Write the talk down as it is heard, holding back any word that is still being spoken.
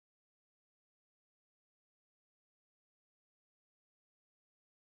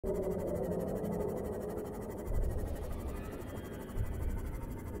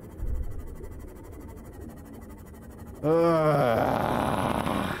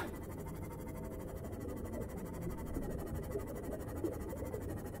Ugh.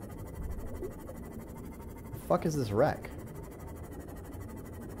 The fuck is this wreck?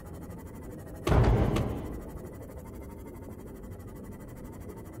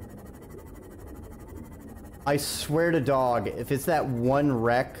 I swear to dog, if it's that one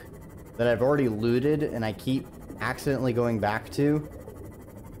wreck that I've already looted and I keep accidentally going back to.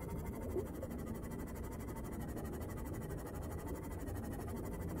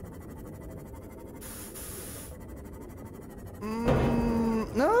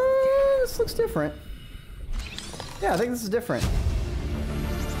 No, this looks different. Yeah, I think this is different.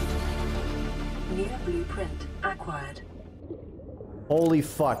 New blueprint acquired. Holy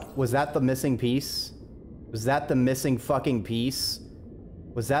fuck, was that the missing piece? Was that the missing fucking piece?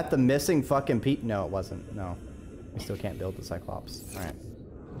 Was that the missing fucking piece? No, it wasn't. No. I still can't build the Cyclops. Alright.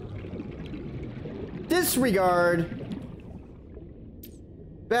 Disregard!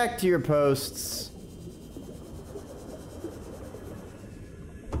 Back to your posts.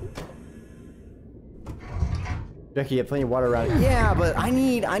 Dreki, you have plenty of water around it. Yeah, but I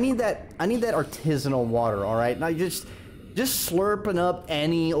need that artisanal water, alright? Not just slurping up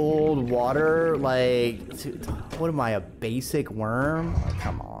any old water, like, what am I, a basic worm? Oh,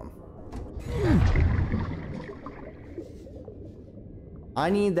 come on. I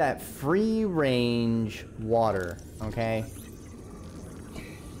need that free range water, okay?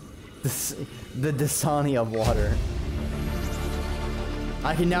 The Dasani of water.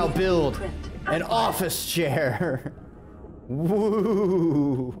 I can now build an office chair.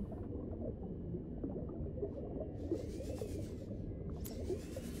 Woo!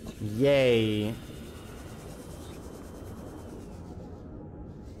 Yay.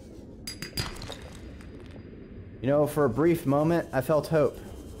 You know, for a brief moment, I felt hope.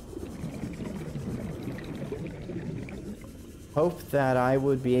 Hope that I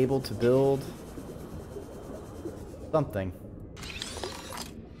would be able to build something.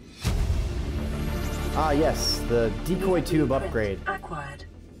 Ah, yes, the decoy tube upgrade. Acquired.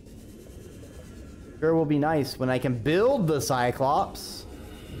 Sure will be nice when I can build the Cyclops.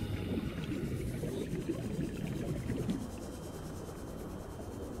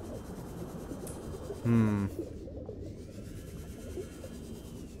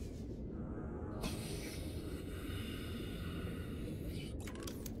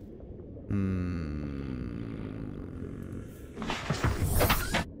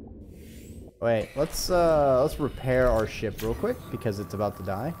 Wait, let's repair our ship real quick because it's about to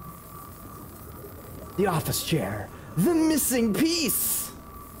die. The office chair, the missing piece.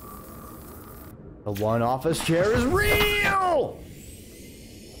 The one office chair is real.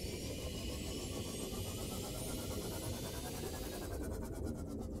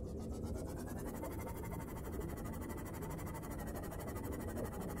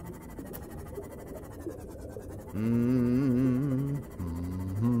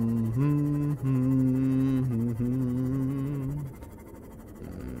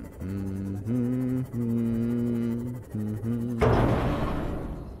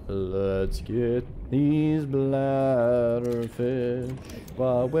 Let's get these bladderfish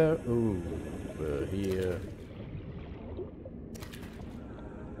while we're over here.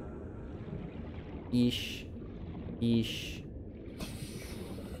 Eesh. Eesh.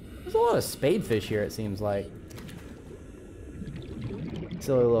 There's a lot of spadefish here, it seems like.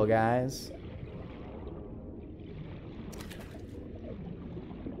 Silly little guys.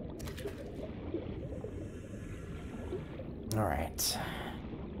 Alright.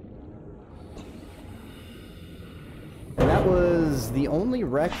 And that was the only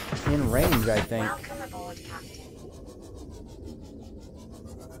wreck in range, I think. Welcome aboard, Captain.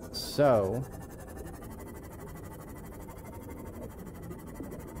 So...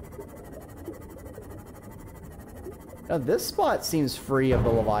 now this spot seems free of the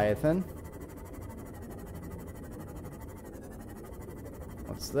Leviathan.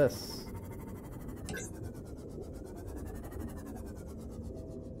 What's this?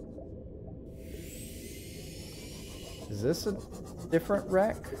 Is this a different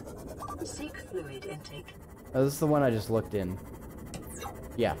wreck? Seek fluid intake. Oh, this is the one I just looked in.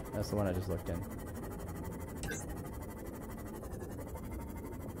 Yeah, that's the one I just looked in.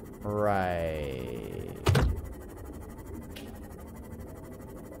 Right.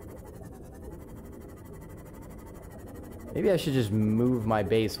 Maybe I should just move my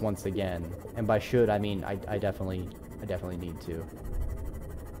base once again. And by should, I mean I definitely need to.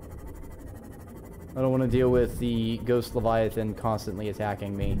 I don't want to deal with the Ghost Leviathan constantly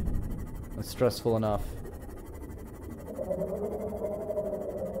attacking me. It's stressful enough.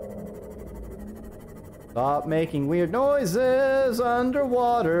 Stop making weird noises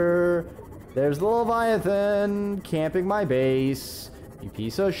underwater. There's the Leviathan camping my base. You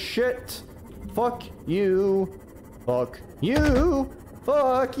piece of shit. Fuck you. Fuck you.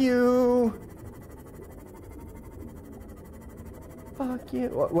 Fuck you. Fuck you.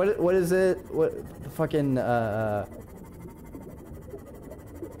 What is it? What the fucking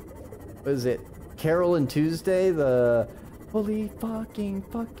what is it? Carol and Tuesday, the holy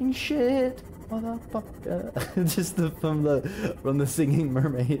fucking shit, motherfucker. Just from the Singing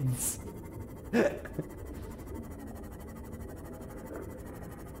Mermaids.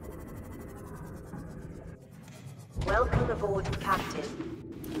 Welcome aboard, Captain.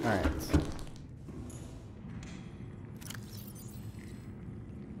 All right.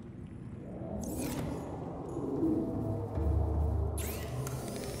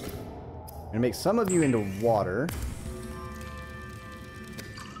 I'm gonna make some of you into water.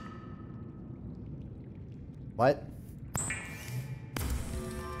 What?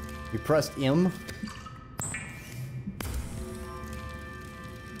 You pressed M?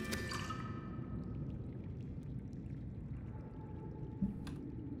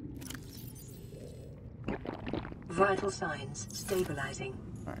 Vital signs stabilizing.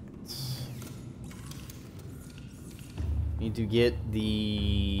 Alright. Need to get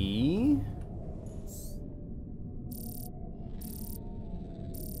the...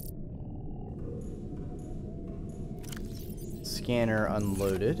 scanner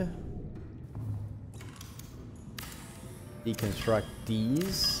unloaded. Deconstruct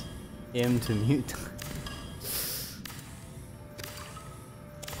these. M to mute.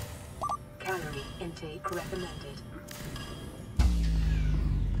 Calorie intake recommended.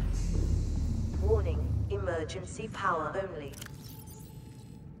 Warning, emergency power only.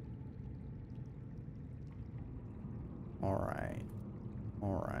 Alright.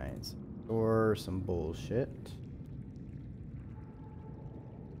 Alright. Or some bullshit.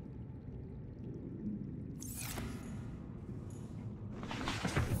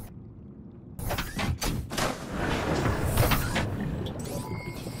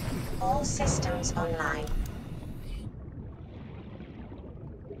 All systems online.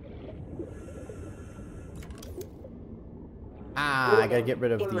 Ah, I gotta get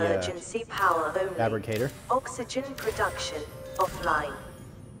rid of emergency power only. fabricator. Oxygen production offline.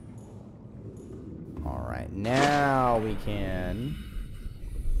 Alright, now we can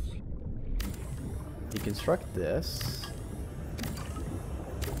deconstruct this.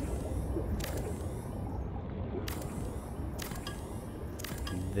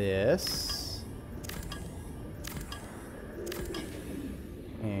 This.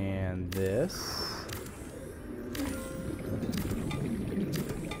 And this.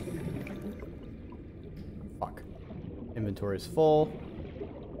 Fuck. Inventory is full.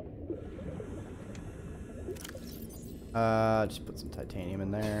 Just put some titanium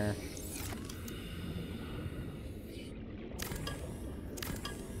in there.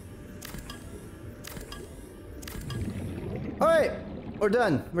 Alright! We're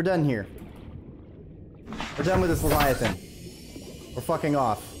done. We're done here. We're done with this Leviathan. We're fucking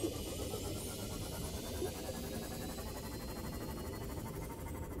off.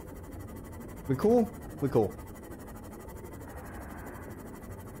 We cool? We cool.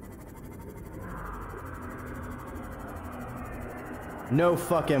 No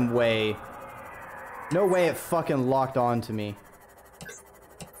fucking way. No way it fucking locked on to me.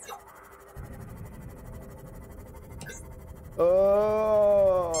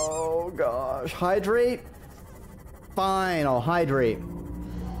 Oh gosh. Hydrate? Fine, I'll hydrate.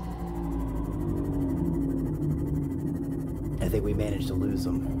 I think we managed to lose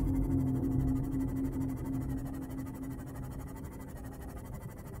them.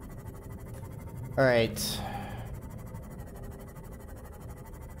 Alright.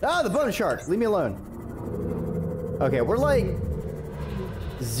 Ah, the bone shark! Leave me alone. Okay, we're like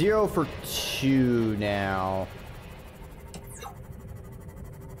 0 for 2 now.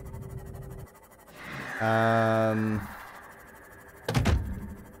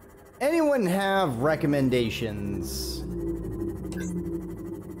 Anyone have recommendations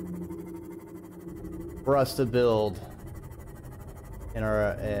for us to build in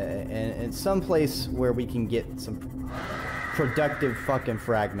our in some place where we can get some productive fucking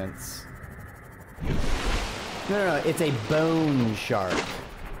fragments? No, it's a bone shark.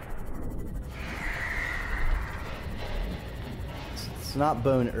 It's not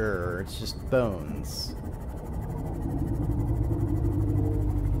bone-er, it's just bones.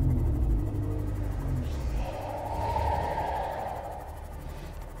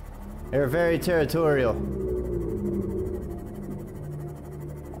 They're very territorial.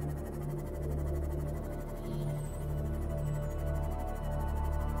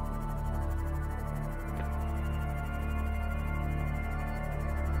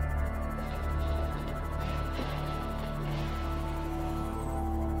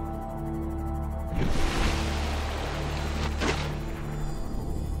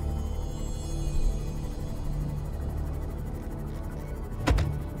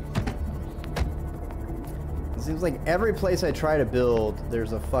 It seems like every place I try to build,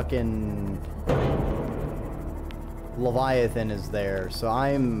 there's a fucking Leviathan is there. So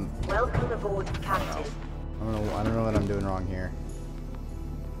I'm. Welcome aboard, Captain. I don't know what I'm doing wrong here.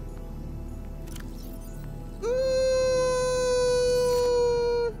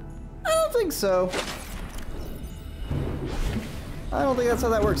 I don't think so. I don't think that's how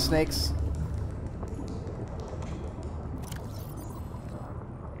that works, snakes.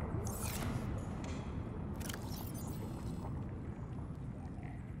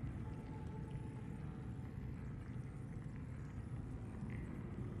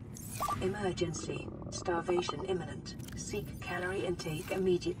 Emergency. Starvation imminent. Seek calorie intake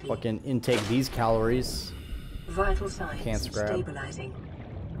immediately. Fucking intake these calories. Vital signs Can't scrap. stabilizing.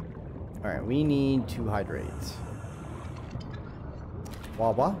 Alright, we need to hydrate.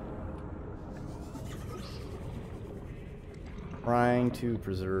 Wawa. Trying to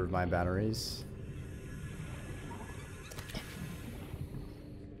preserve my batteries.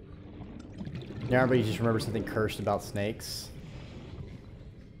 Now everybody just remember something cursed about snakes.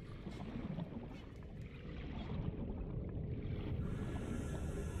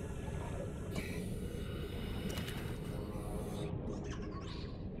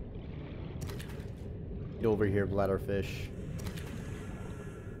 Get over here, bladderfish.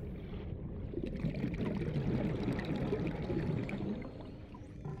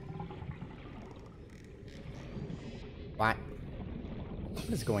 What? What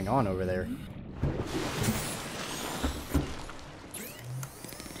is going on over there?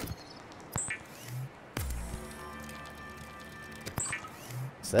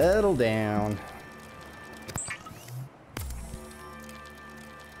 Settle down.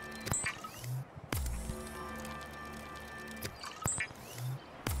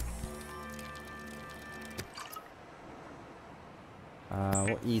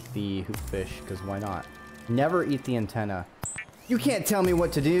 We'll eat the hoopfish, because why not? Never eat the antenna. You can't tell me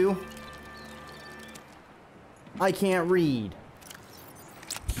what to do! I can't read.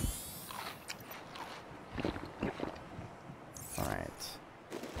 Alright.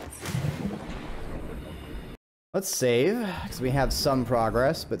 Let's save, because we have some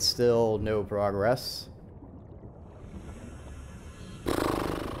progress, but still no progress.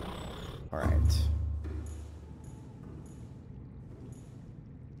 Alright.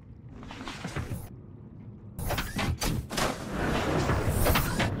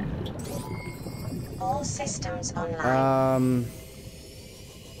 All systems online.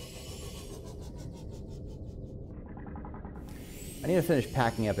 I need to finish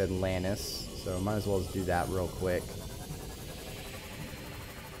packing up Atlantis, so might as well just do that real quick.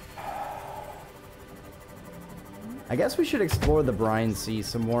 I guess we should explore the Brine Sea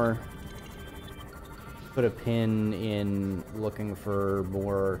some more. Put a pin in looking for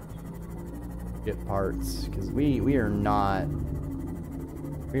more ship parts, because we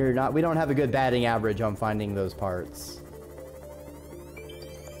don't have a good batting average on finding those parts.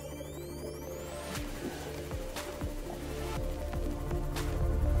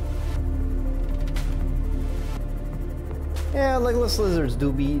 Yeah, legless lizards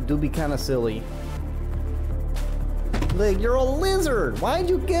do be kind of silly. Like, you're a lizard. Why'd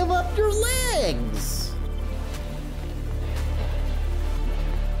you give up your legs?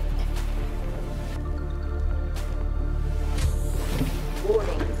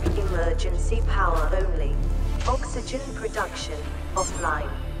 Warning, emergency power only. Oxygen production offline.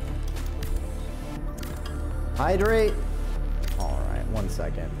 Hydrate. All right, 1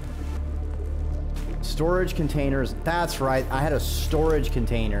 second. Storage containers. That's right. I had a storage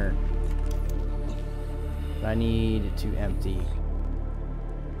container that I need to empty.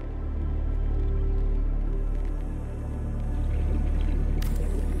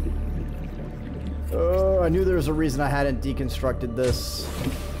 Oh, I knew there was a reason I hadn't deconstructed this.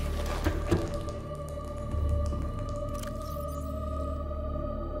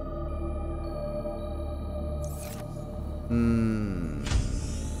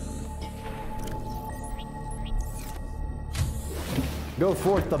 Go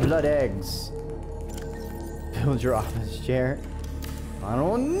forth the blood eggs. Build your office chair. I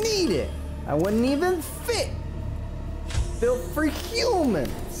don't need it. I wouldn't even fit. Built for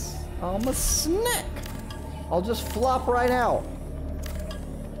humans. I'm a snack. I'll just flop right out.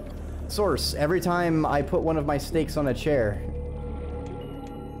 Source, every time I put one of my steaks on a chair.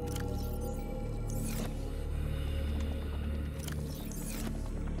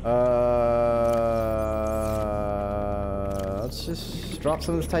 Let's just drop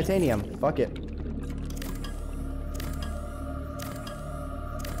some of this titanium. Fuck it.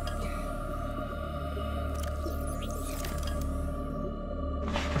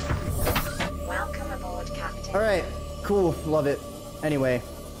 Welcome aboard, Captain. Alright, cool, love it. Anyway.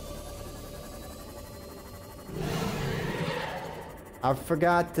 I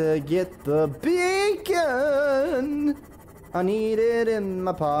forgot to get the beacon! I need it in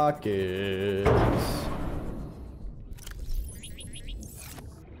my pockets.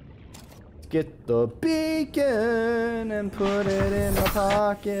 Get the beacon and put it in my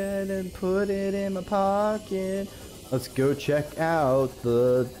pocket and put it in my pocket. Let's go check out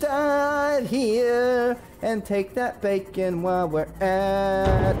the dive here and take that bacon while we're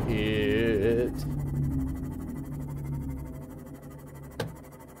at it.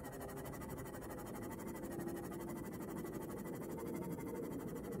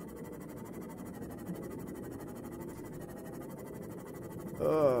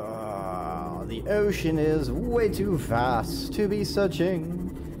 The ocean is way too vast to be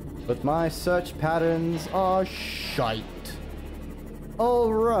searching, but my search patterns are shite.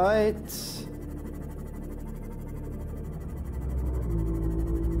 Alright.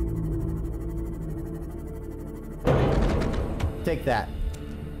 Take that.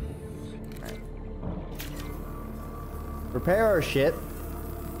 Right. Repair our ship.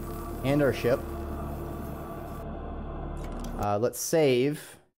 And our ship. Let's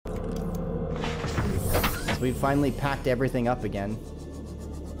save. So we finally packed everything up again.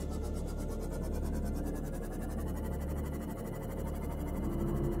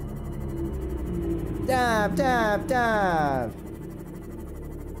 Dive, dive, dive!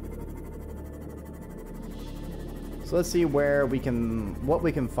 So let's see where we can, what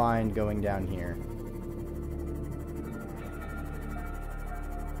we can find going down here.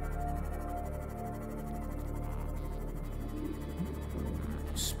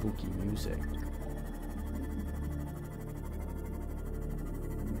 Spooky music.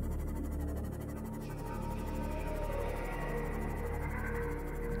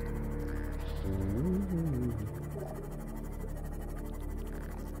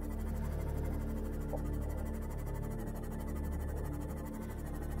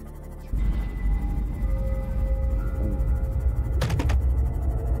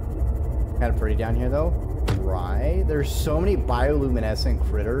 Kind of pretty down here though. Right? There's so many bioluminescent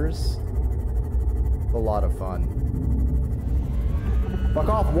critters. A lot of fun. Fuck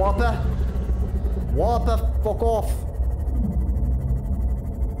off, Whopper! Whopper, fuck off!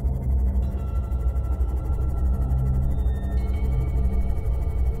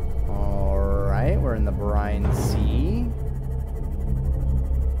 Alright, we're in the Brine Sea.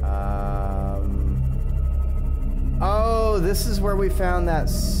 Oh, this is where we found that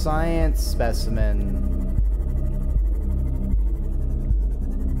science specimen.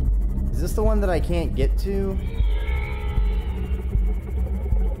 Is this the one that I can't get to?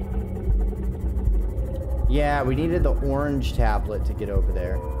 Yeah, we needed the orange tablet to get over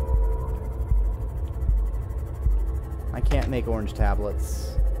there. I can't make orange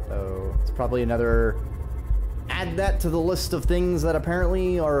tablets, so it's probably another... Add that to the list of things that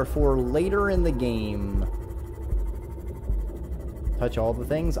apparently are for later in the game. Touch all the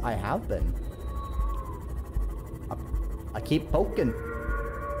things I have been. I keep poking.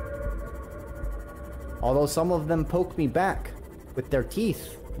 Although some of them poke me back with their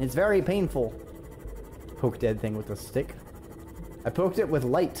teeth. It's very painful. Poke dead thing with a stick. I poked it with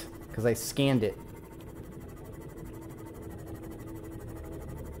light because I scanned it.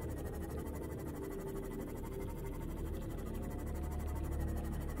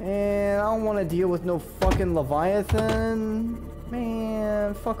 And I don't want to deal with no fucking Leviathan.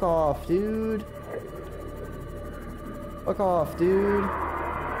 Man, fuck off, dude. Fuck off, dude.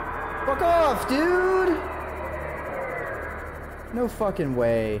 Fuck off, dude! No fucking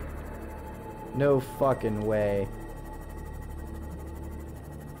way. No fucking way.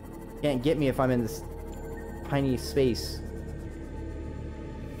 Can't get me if I'm in this tiny space.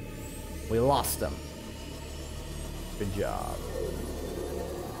 We lost him. Good job.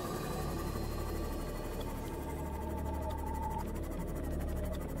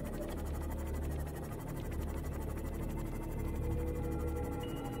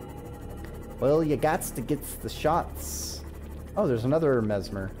 Well, you gots to get the shots. Oh, there's another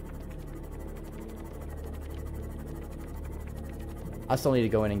Mesmer. I still need to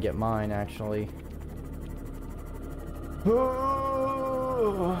go in and get mine, actually.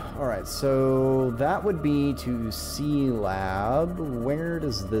 Alright, so that would be to C Lab. Where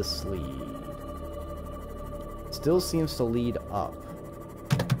does this lead? Still seems to lead up.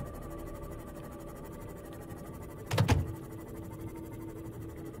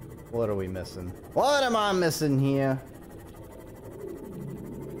 What are we missing? What am I missing here?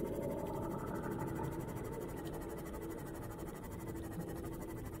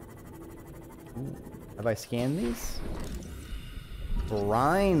 Ooh, Have I scanned these?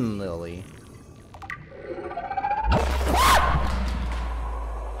 Brine lily.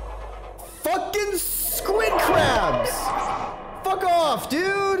 Fucking squid crabs! Fuck off,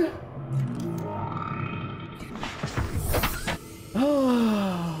 dude!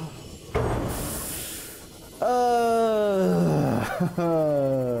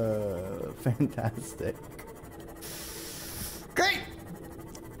 Fantastic. Great!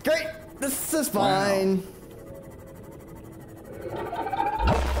 Great! This is fine.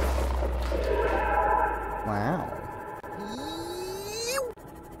 Wow.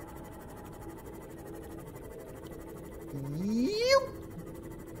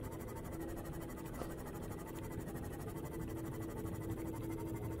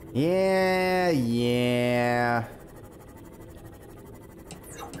 Yeah.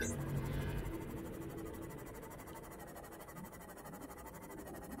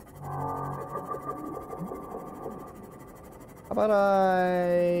 How about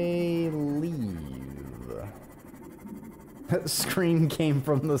I leave? That scream came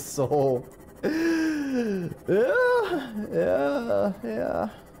from the soul. Yeah.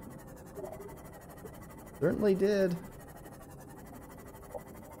 Certainly did.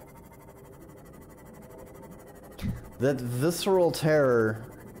 That visceral terror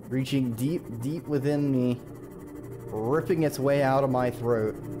reaching deep, deep within me, ripping its way out of my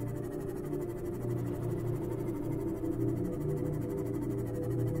throat.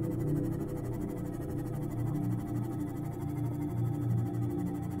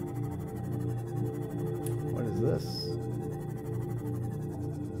 What is this?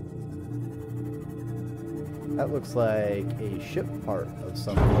 That looks like a ship part of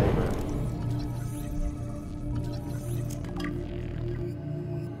some flavor.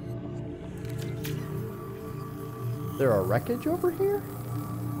 Is there a wreckage over here?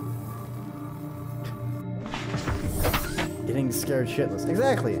 Getting scared shitless.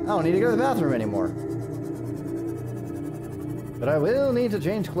 Exactly. I don't need to go to the bathroom anymore. But I will need to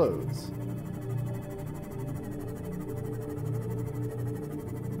change clothes.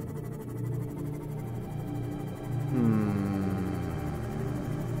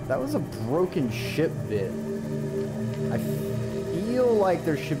 That was a broken ship bit. I feel like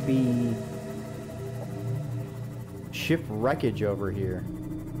there should be ship wreckage over here.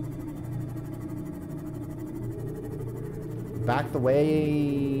 Back the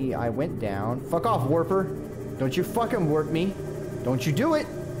way I went down. Fuck off, warper. Don't you fucking warp me. Don't you do it.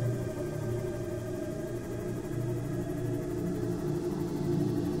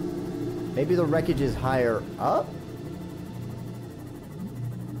 Maybe the wreckage is higher up?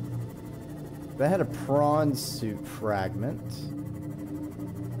 That had a prawn suit fragment.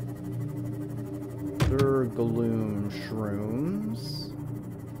 Gloom shrooms.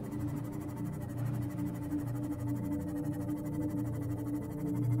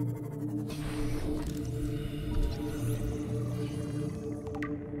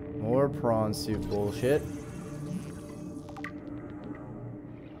 More prawn suit bullshit.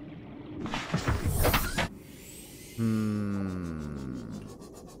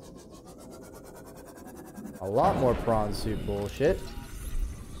 A lot more prawn suit bullshit.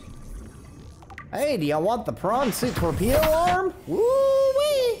 Hey, do y'all want the prawn suit torpedo arm?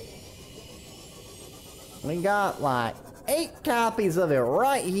 Woo-wee! We got like 8 copies of it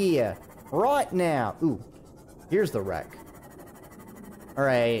right here, right now. Ooh, here's the wreck.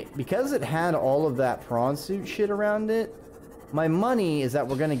 Alright, because it had all of that prawn suit shit around it, my money is that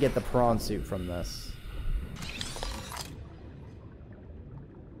we're gonna get the prawn suit from this.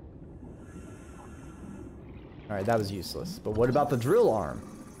 Alright, that was useless. But what about the drill arm?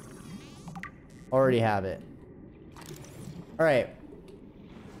 Already have it. Alright.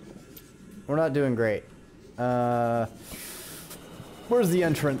 We're not doing great. Where's the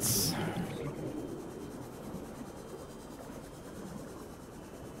entrance?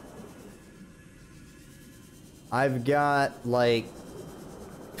 I've got like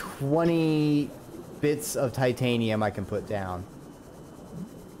 20 bits of titanium I can put down.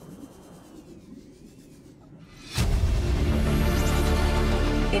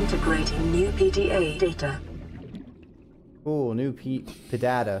 Integrating new PDA data. Cool, new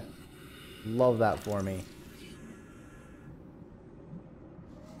PDATA. Love that for me.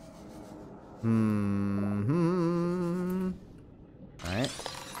 Alright.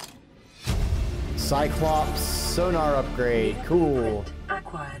 Cyclops sonar upgrade. Cool.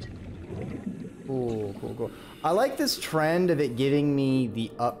 Acquired. Cool. I like this trend of it giving me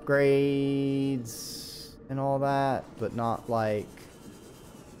the upgrades and all that, but not like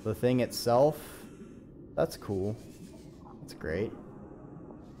the thing itself. That's cool. That's great.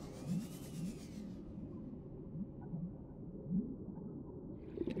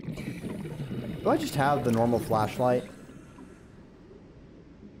 Do I just have the normal flashlight? I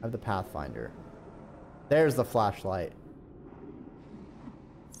have the Pathfinder. There's the flashlight.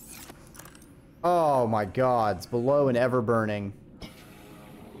 Oh my god, it's below and ever burning.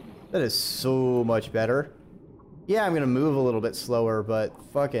 That is so much better. Yeah, I'm gonna move a little bit slower, but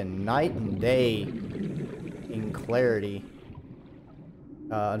fucking night and day in clarity.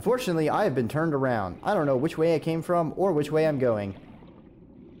 Unfortunately, I have been turned around. I don't know which way I came from or which way I'm going.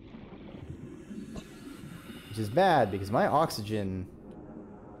 Which is bad because my oxygen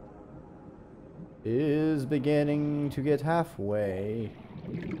is beginning to get halfway.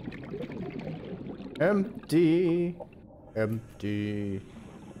 Empty. Empty.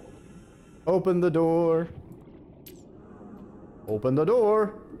 Open the door. Open the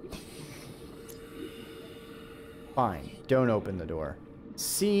door. Fine. Don't open the door.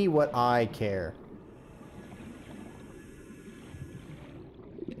 See what I care.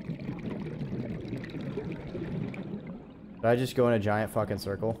 Did I just go in a giant fucking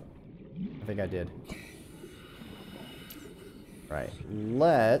circle? I think I did. Right.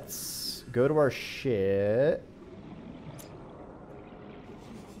 Let's go to our shit.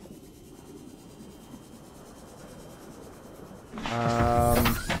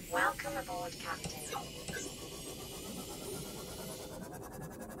 Welcome aboard, Captain.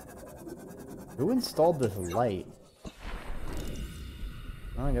 Who installed this light?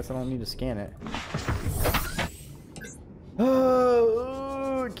 Oh, I guess I don't need to scan it.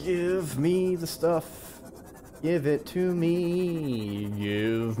 Oh, give me the stuff. Give it to me.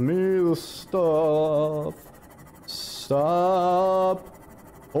 Give me the stuff. Stop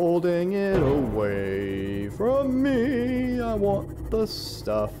holding it away from me. I want the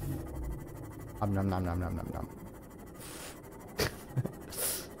stuff. Nom nom nom nom nom nom nom.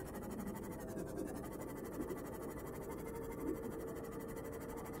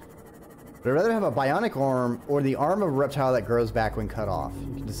 But I'd rather have a bionic arm or the arm of a reptile that grows back when cut off.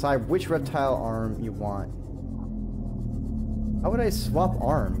 You can decide which reptile arm you want. How would I swap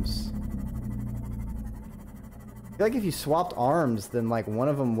arms? I feel like if you swapped arms, then like one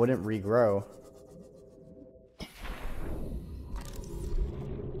of them wouldn't regrow.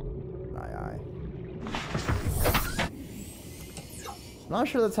 Aye, aye. I'm not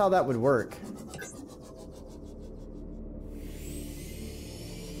sure that's how that would work.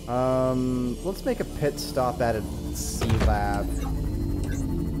 Let's make a pit stop at a sea lab.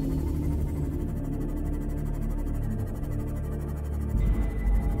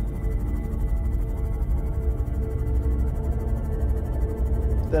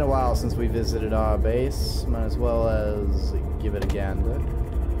 It's been a while since we visited our base. Might as well as give it a gander.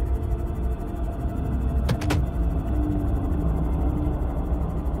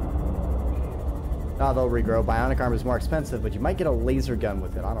 Ah, they'll regrow. Bionic arm is more expensive, but you might get a laser gun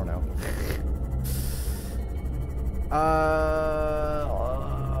with it. I don't know.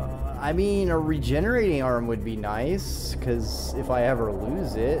 I mean, a regenerating arm would be nice, because if I ever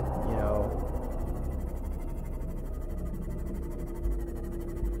lose it, you know.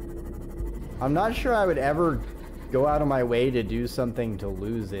 I'm not sure I would ever go out of my way to do something to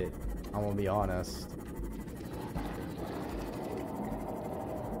lose it. I'm gonna be honest.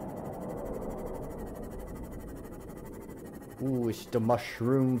 Ooh, it's the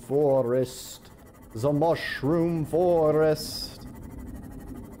mushroom forest. The mushroom forest.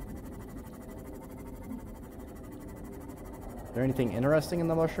 Is there anything interesting in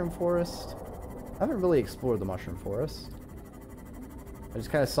the mushroom forest? I haven't really explored the mushroom forest. I just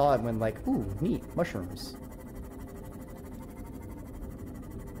kind of saw it when like, ooh, neat, mushrooms.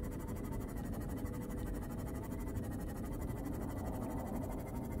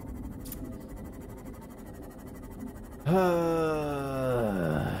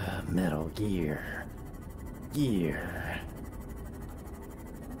 Metal Gear. Gear.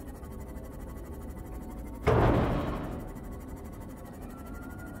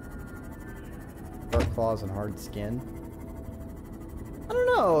 Dark claws and hard skin. I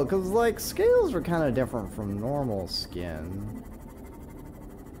don't know, because like scales are kind of different from normal skin.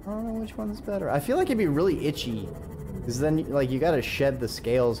 I don't know which one's better. I feel like it'd be really itchy, because then like you gotta shed the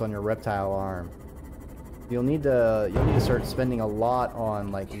scales on your reptile arm. You'll need to start spending a lot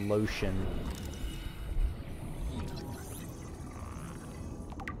on like lotion.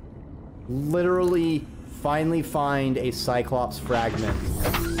 Literally finally find a Cyclops fragment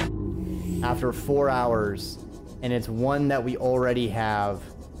after 4 hours, and it's one that we already have.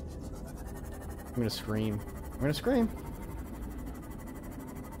 I'm gonna scream. I'm gonna scream.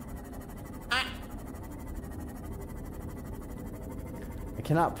 I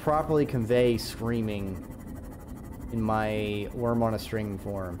cannot properly convey screaming in my worm on a string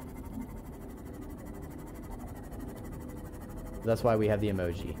form. That's why we have the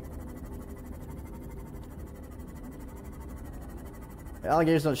emoji.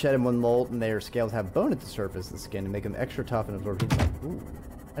 Alligators don't shed in one molt, and their scales have bone at the surface of the skin to make them extra tough and absorb heat. Ooh,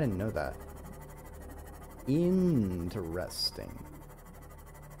 I didn't know that. Interesting.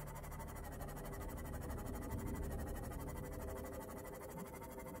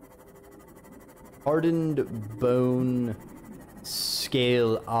 Hardened bone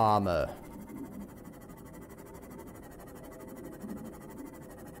scale armor.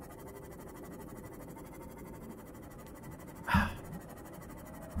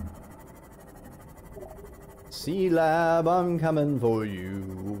 C-Lab, I'm coming for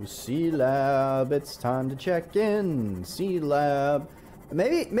you. C-Lab, it's time to check in. C-Lab.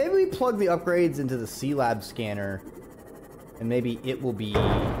 Maybe we plug the upgrades into the C-Lab scanner, and maybe it will be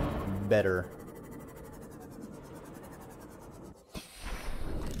better.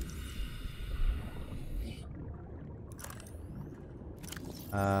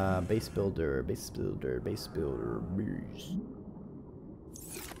 Base builder, base builder, base builder, base.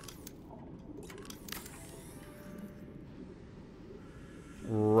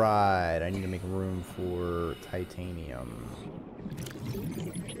 Right, I need to make room for titanium.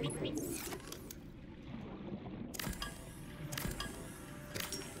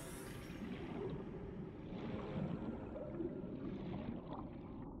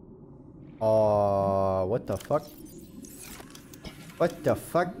 What the fuck? What the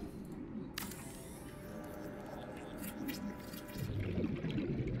fuck?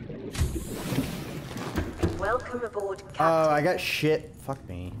 Welcome aboard, Captain. Oh, I got shit. Fuck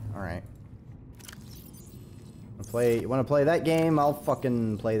me. Alright. You wanna play that game? I'll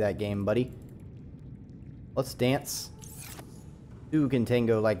fucking play that game, buddy. Let's dance. Two can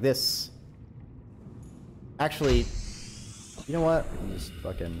tango like this. Actually, you know what? I'm just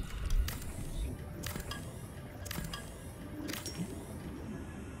fucking...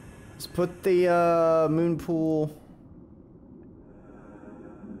 Just put the moon pool...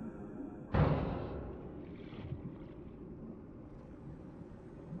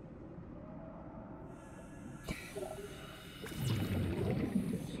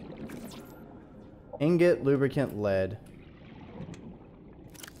 Ingot, lubricant, lead.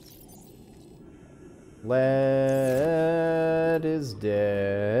 Lead is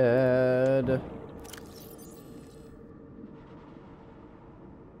dead.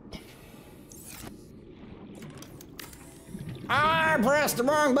 I pressed the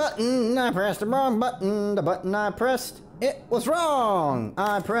wrong button. I pressed the wrong button. The button I pressed, it was wrong.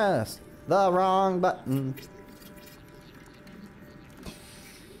 I pressed the wrong button.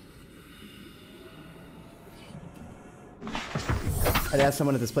 I'd asked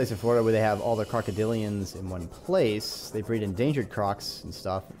someone at this place in Florida where they have all the crocodilians in one place. They breed endangered crocs and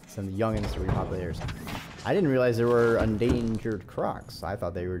stuff, send the youngins to repopulators. I didn't realize there were endangered crocs. I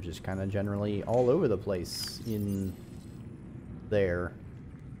thought they were just kind of generally all over the place in there.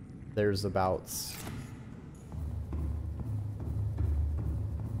 There's abouts.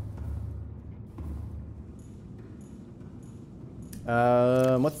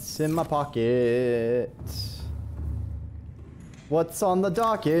 What's in my pocket? What's on the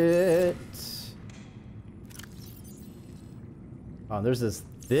docket? Oh, there's this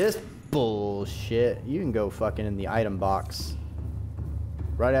bullshit. You can go fucking in the item box.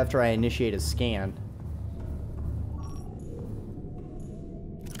 Right after I initiate a scan.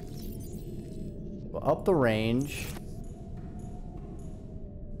 We'll up the range.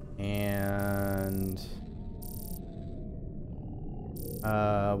 And...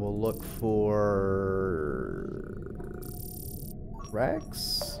 we'll look for...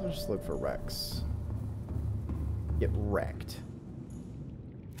 Rex? Let's just look for Rex. Get wrecked.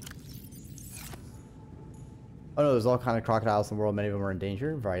 Oh no, there's all kind of crocodiles in the world. Many of them are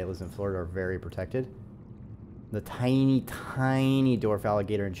endangered. Variety lives in Florida are very protected. The tiny, tiny dwarf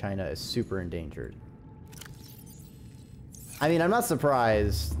alligator in China is super endangered. I mean, I'm not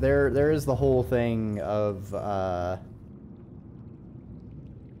surprised. There is the whole thing of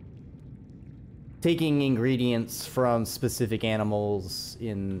taking ingredients from specific animals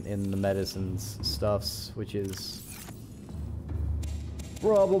in the medicines stuffs, which is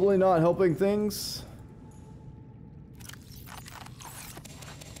probably not helping things.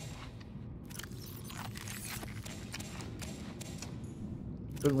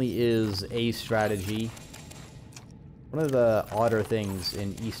 Certainly is a strategy. One of the odder things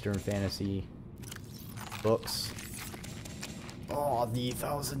in Eastern fantasy books. Oh, the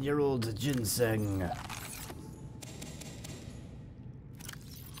 1,000-year-old ginseng. That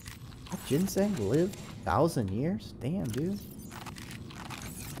ginseng lived 1,000 years? Damn, dude.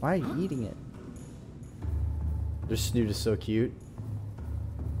 Why are you eating it? Their snoot is so cute.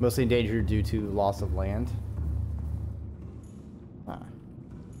 Mostly endangered due to loss of land. Huh.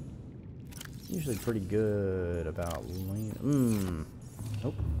 Usually pretty good about land.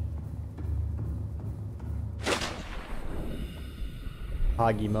 Nope.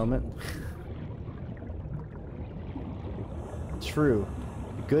 Hoggy moment. True.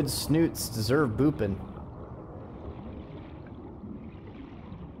 Good snoots deserve booping.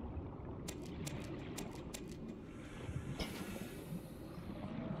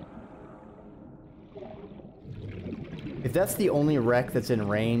 If that's the only wreck that's in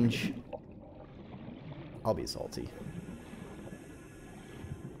range, I'll be salty.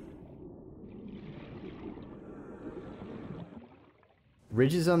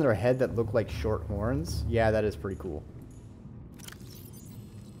 Ridges on their head that look like short horns? Yeah, that is pretty cool.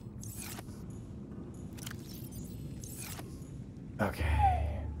 Okay.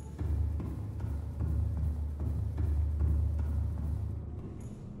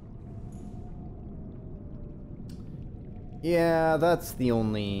 Yeah, that's the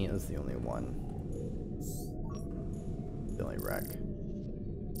only one. The only wreck.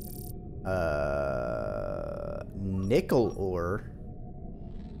 Nickel ore.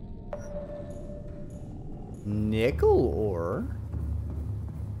 Nickel ore?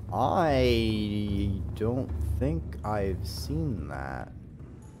 I don't think I've seen that.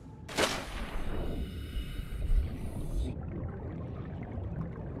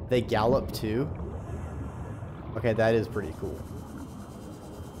 They gallop too? Okay, that is pretty cool.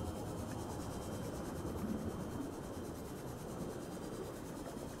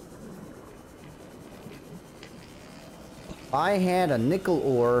 If I had a nickel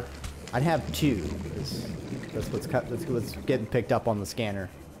ore, I'd have two. That's what's getting picked up on the scanner.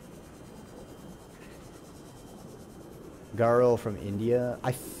 Gharial from India.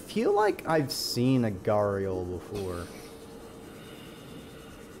 I feel like I've seen a Gharial before.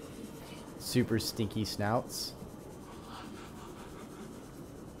 Super stinky snouts.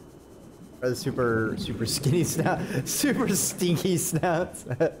 Or the super skinny snout. Super stinky snouts.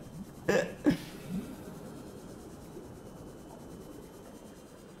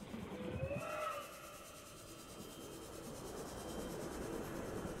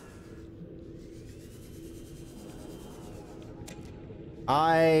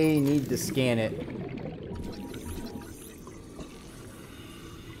 I need to scan it.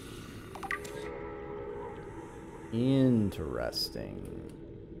 Interesting.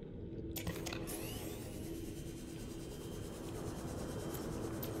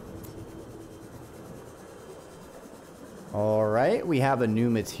 Alright, we have a new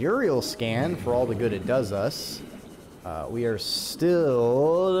material scan for all the good it does us. We are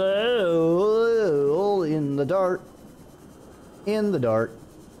still in the dark. In the dark.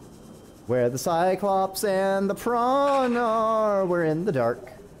 Where the Cyclops and the Prawn are. We're in the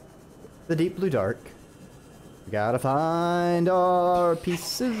dark. The deep blue dark. We gotta find our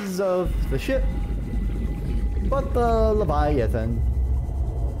pieces of the ship. But the Leviathan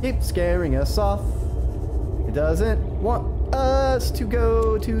keeps scaring us off. It doesn't want us to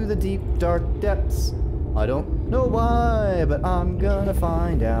go to the deep dark depths. I don't know why, but I'm gonna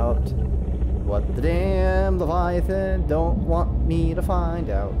find out what the damn Leviathan don't want me to find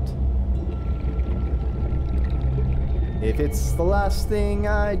out. If it's the last thing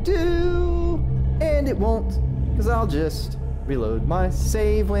I do, and it won't, cause I'll just reload my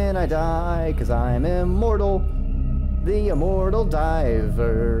save when I die, cause I'm immortal, the immortal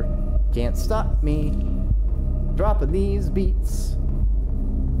diver. Can't stop me dropping these beats.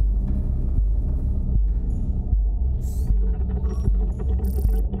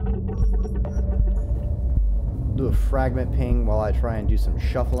 Do a fragment ping while I try and do some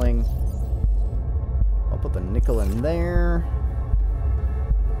shuffling. I'll put the nickel in there.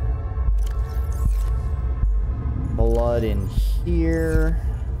 Blood in here.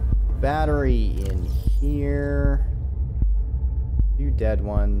 Battery in here. Two dead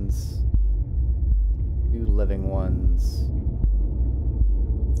ones. Two living ones.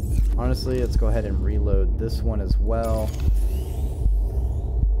 Honestly, let's go ahead and reload this one as well.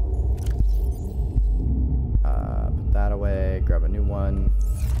 Put that away, grab a new one.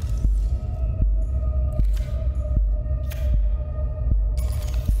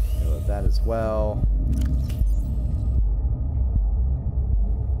 Reload that as well.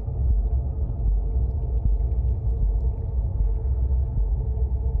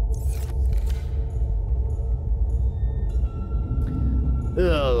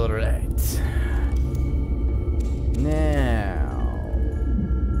 All right. Now.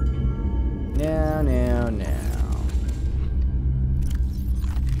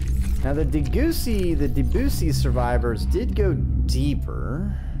 Now the Debussy survivors did go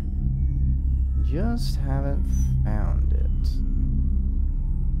deeper. Just haven't found it.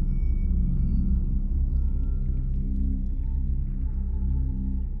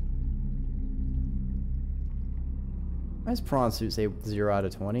 Why does Prawn Suit say 0 out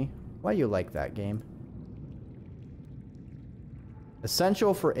of 20? Why you like that game?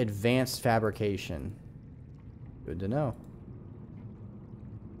 Essential for advanced fabrication. Good to know.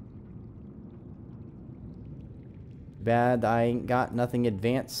 Bad, I ain't got nothing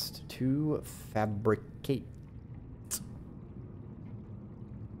advanced to fabricate.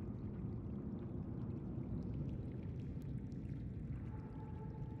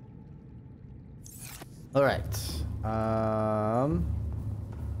 All right.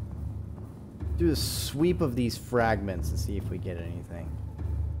 Do a sweep of these fragments and see if we get anything.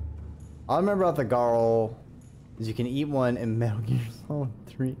 All I remember about the Garl is you can eat one in Metal Gear Solid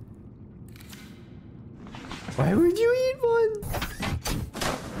 3. Why would you eat one?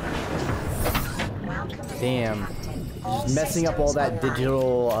 Damn. Just messing up all that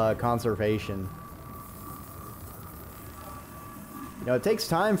digital conservation. You know, it takes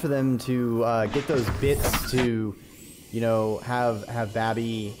time for them to get those bits to, you know, have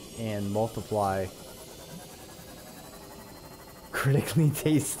Babby and multiply. Critically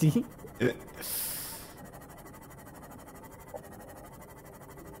tasty.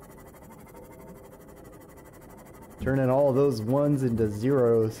 Turning all those ones into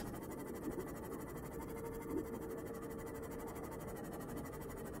zeros.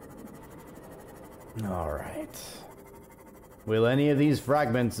 All right. Will any of these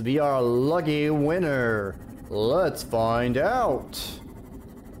fragments be our lucky winner? Let's find out.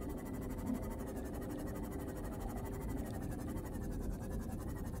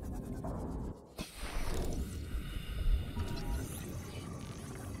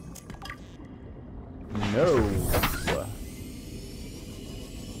 No.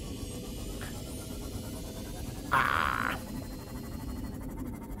 Ah.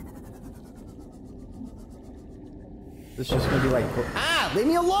 This is just gonna be like, ah, leave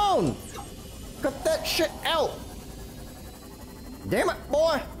me alone. Cut that shit out. Damn it,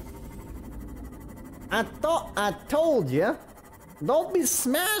 boy. I thought I told you. Don't be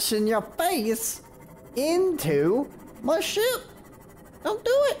smashing your face into my ship. Don't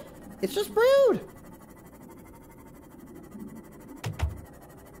do it. It's just rude.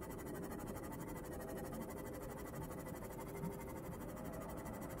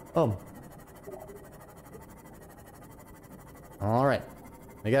 All right.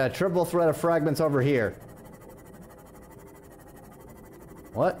 We got a triple threat of fragments over here.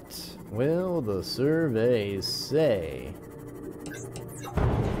 What will the survey say?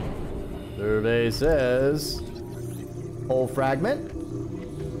 Survey says whole fragment.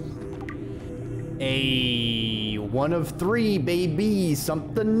 A 1 of 3, baby.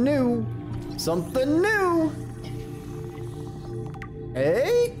 Something new. Something new.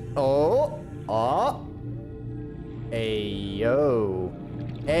 Hey. Oh. Ah. Ayo.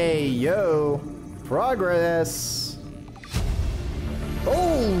 Ayo. Progress.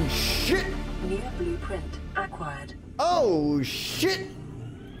 Oh, shit. New blueprint acquired. Oh, shit.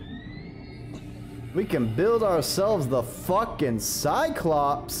 We can build ourselves the fucking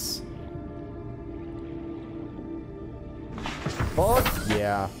Cyclops. Fuck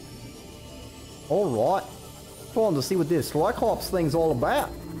yeah. Alright. Fun to see what this Cyclops thing's all about.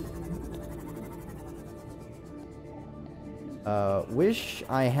 Wish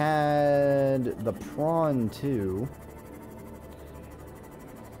I had the prawn too.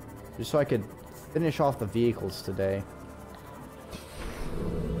 Just so I could finish off the vehicles today.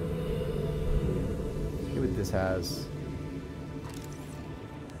 See what this has.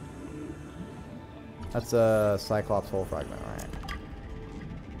 That's a Cyclops hull fragment, alright.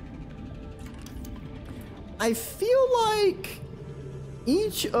 I feel like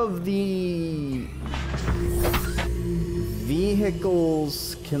each of the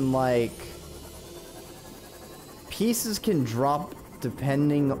vehicles can, like, pieces can drop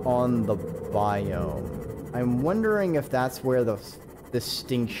depending on the biome. I'm wondering if that's where the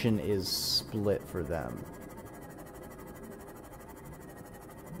distinction is split for them.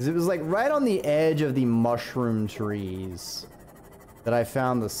 Because it was like right on the edge of the mushroom trees that I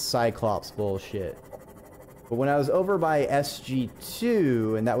found the Cyclops bullshit. But when I was over by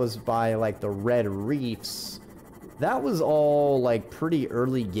SG2, and that was by like the Red Reefs, that was all like pretty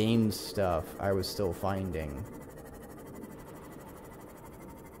early game stuff I was still finding.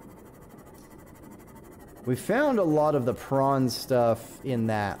 We found a lot of the prawn stuff in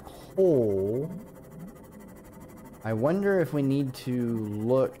that hole. I wonder if we need to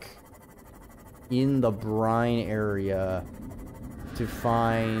look in the brine area to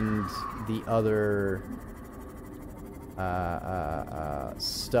find the other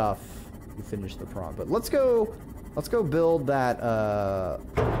stuff to finish the prompt. But let's go build that.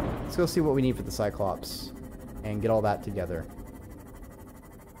 Let's go see what we need for the Cyclops and get all that together.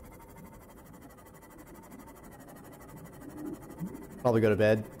 Probably go to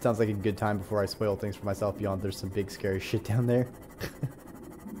bed. Sounds like a good time before I spoil things for myself beyond there's some big scary shit down there.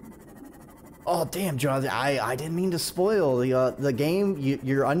 Oh damn, John! I didn't mean to spoil the game.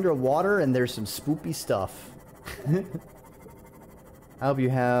 You're underwater and there's some spoopy stuff. I hope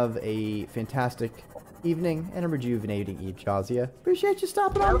you have a fantastic evening and a rejuvenating eve, Jazia. Appreciate you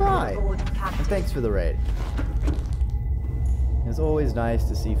stopping on by. And thanks for the raid. It's always nice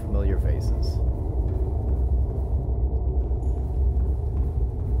to see familiar faces.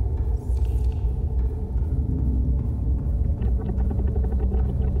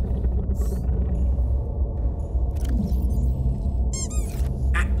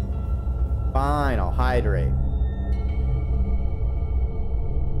 Fine, I'll hydrate.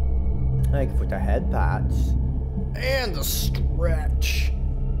 I can put the head patch and the stretch.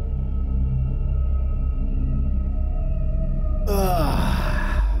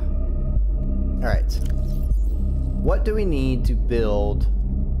 Alright. What do we need to build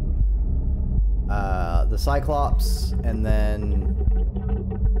the Cyclops, and then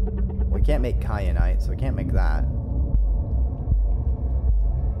we can't make kyanite, so we can't make that.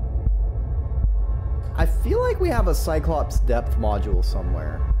 I feel like we have a Cyclops depth module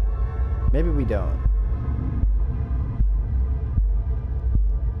somewhere. Maybe we don't.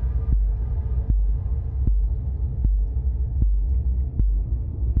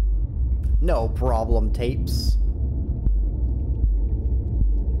 No problem, tapes.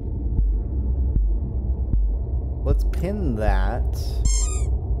 Let's pin that.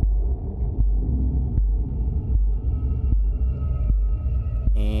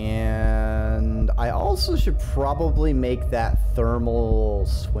 And I also should probably make that thermal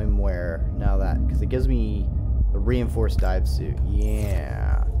swimwear now that, because it gives me the reinforced dive suit.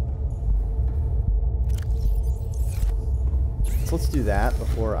 Yeah. So let's do that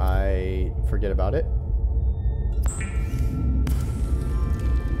before I forget about it.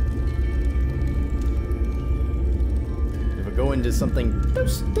 If we go into something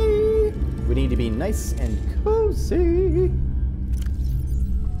toasty, we need to be nice and cozy.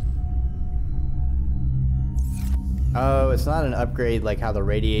 Oh, it's not an upgrade like how the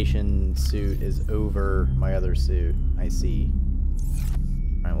radiation suit is over my other suit. I see.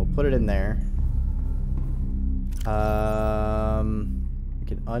 Alright, we'll put it in there. We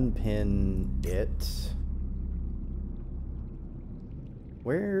can unpin it.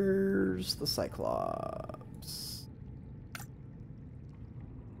 Where's the Cyclops?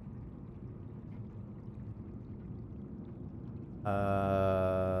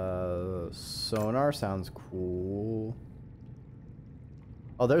 Sonar sounds cool.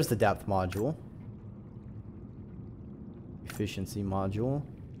 Oh, there's the depth module. Efficiency module.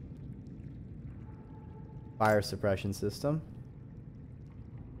 Fire suppression system.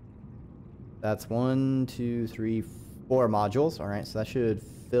 That's 1, 2, 3, 4 modules. Alright, so that should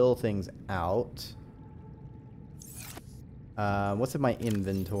fill things out. What's in my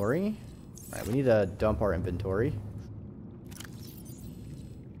inventory? Alright, we need to dump our inventory.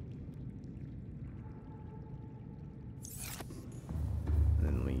 And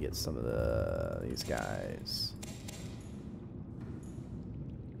then we get some of these guys.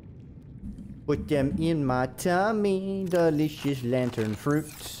 Put them in my tummy, delicious lantern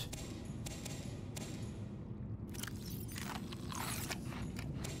fruit.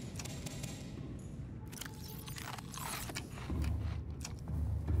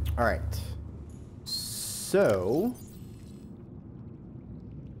 All right. So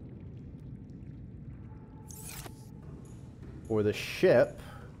for the ship,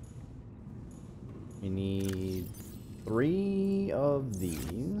 we need 3 of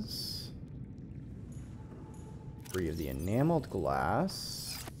these. 3 of the enameled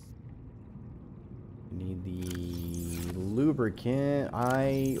glass. We need the lubricant.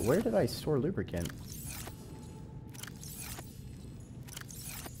 Where did I store lubricant?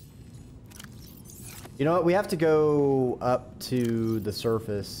 You know what? We have to go up to the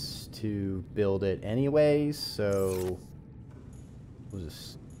surface to build it anyways, so we'll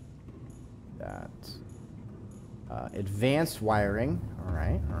just do that. Advanced wiring. All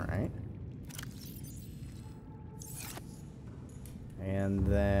right, all right. And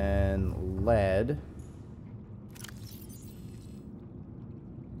then lead.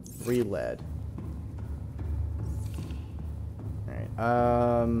 3 lead.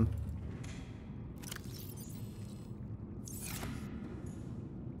 Alright,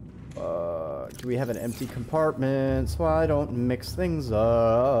 Do we have an empty compartment so I don't mix things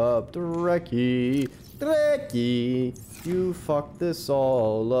up? Dreki, Dreki, you fucked this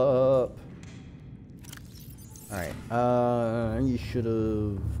all up. Alright, you should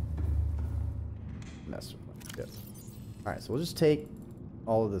have messed with my ship. Alright, so we'll just take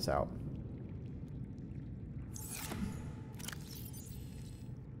all of this out.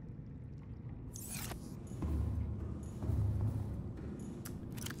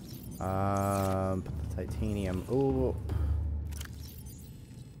 Put the titanium up.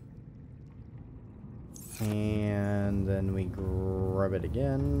 And then we grab it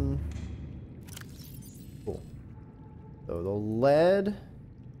again. Cool. So the lead,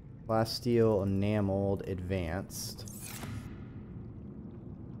 glass, steel, enameled, advanced.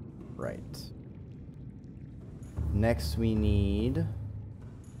 Right. Next we need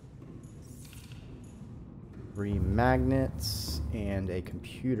 3 magnets and a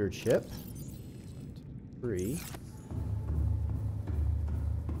computer chip. 1, 2, 3.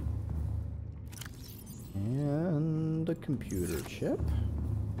 And a computer chip.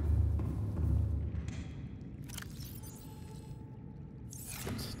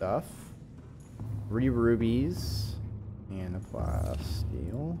 Good stuff. 3 rubies and a glass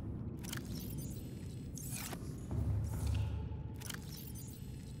steel.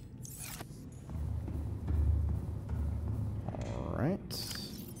 Alright.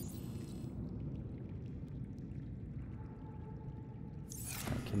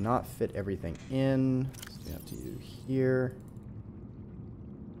 I cannot fit everything in, so we have to do here.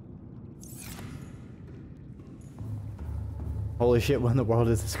 Holy shit, when the world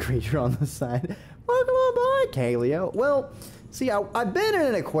is this creature on the side. Welcome on by, Kaleo. Well, see, I've been in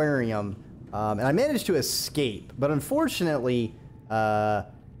an aquarium, and I managed to escape, but unfortunately,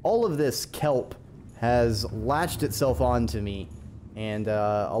 all of this kelp has latched itself onto me. And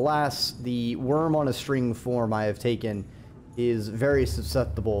alas, the worm on a string form I have taken is very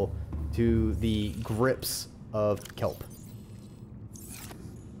susceptible to the grips of kelp.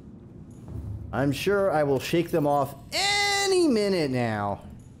 I'm sure I will shake them off any minute now.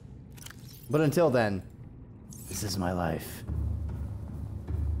 But until then, this is my life.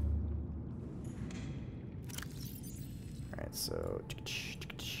 Alright, so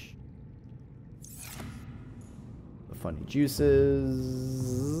funny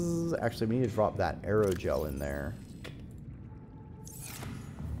juices. Actually, we need to drop that aerogel in there.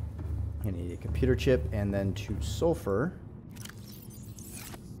 I need a computer chip and then 2 sulfur.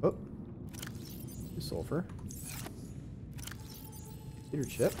 Oh, 2 sulfur. Computer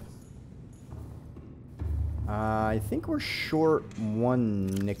chip. I think we're short 1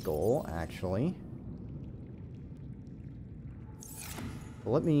 nickel, actually.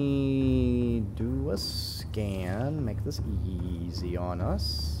 Let me do a scan, make this easy on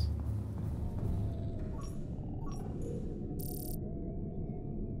us.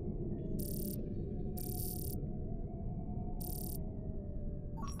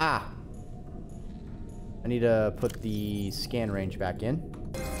 Ah! I need to put the scan range back in.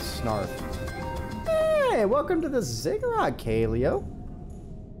 Snarf. Hey, welcome to the Ziggurat, Kaleo.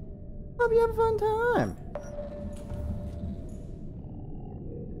 Hope you have a fun time.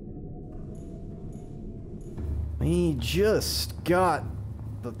 We just got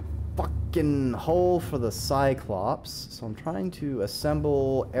the fucking hull for the Cyclops, so I'm trying to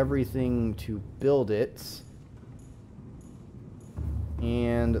assemble everything to build it.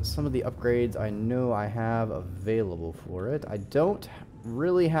 And some of the upgrades I know I have available for it. I don't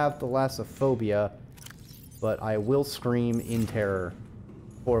really have thalassophobia, but I will scream in terror.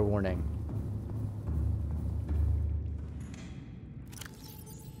 Forewarning.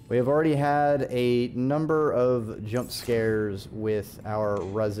 We have already had a number of jump scares with our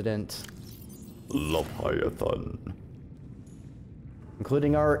resident Leviathan.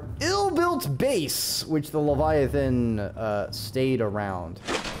 Including our ill-built base, which the Leviathan stayed around.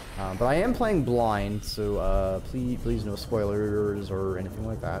 But I am playing blind, so please no spoilers or anything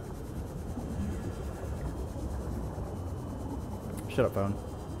like that. Shut up, phone.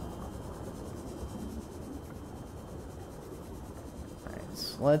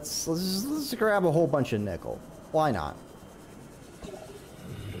 Let's just grab a whole bunch of nickel. Why not?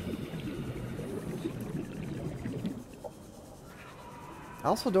 I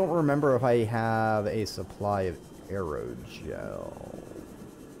also don't remember if I have a supply of aerogel.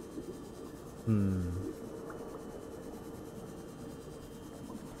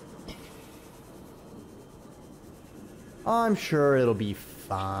 I'm sure it'll be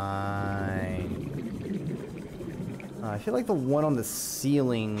fine. I feel like the one on the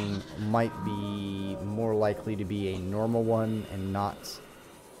ceiling might be more likely to be a normal one and not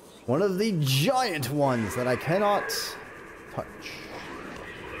One of the giant ones that I cannot touch.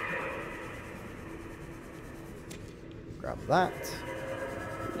 Grab that.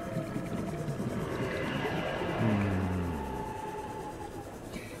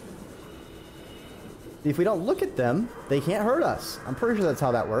 If we don't look at them, they can't hurt us. I'm pretty sure that's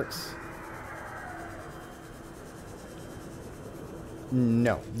how that works.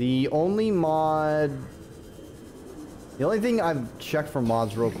 No. The only thing I've checked for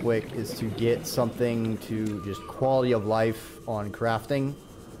mods real quick is to get something to just quality of life on crafting.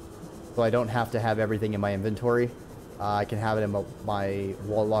 So I don't have to have everything in my inventory. I can have it in my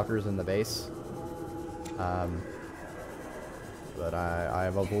wall lockers in the base. But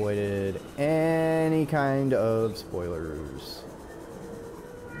I've avoided any kind of spoilers.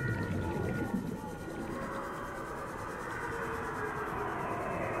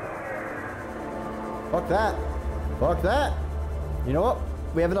 Fuck that. Fuck that. You know what?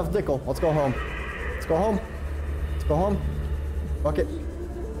 We have enough nickel. Let's go home. Let's go home. Let's go home. Fuck it.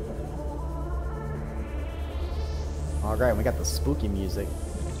 Alright, we got the spooky music.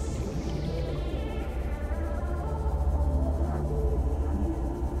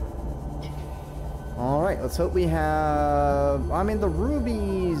 Alright, let's hope we have... I mean, the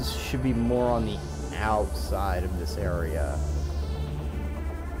rubies should be more on the outside of this area.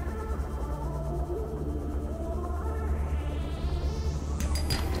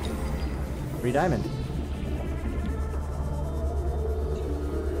 Free diamond.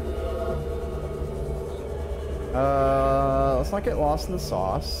 Let's not get lost in the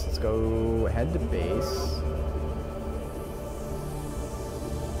sauce. Let's go head to base.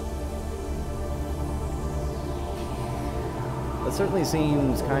 That certainly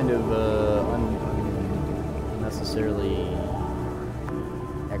seems kind of unnecessarily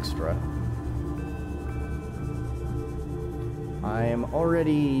extra. I am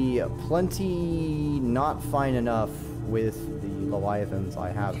already plenty not fine enough with the Leviathans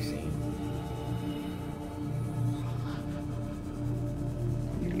I have seen.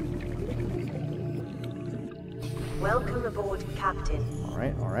 Welcome aboard, Captain.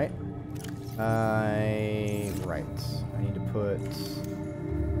 Alright, alright. Right. I need to put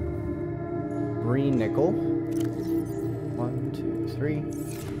green nickel. 1, 2, 3.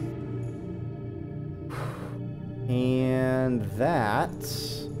 And that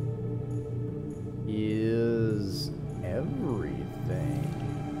is everything.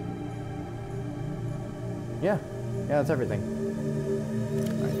 Yeah, that's everything.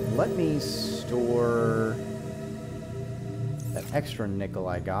 Alright, let me store that extra nickel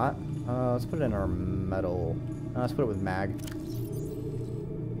I got. Let's put it in our metal. Let's put it with mag.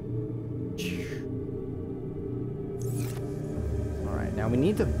 Alright, now we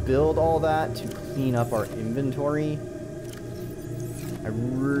need to build all that to clean up our inventory. I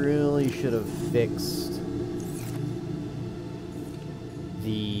really should have fixed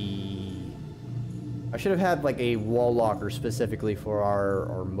the... I should have had like a wall locker specifically for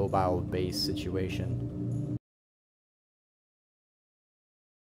our mobile base situation.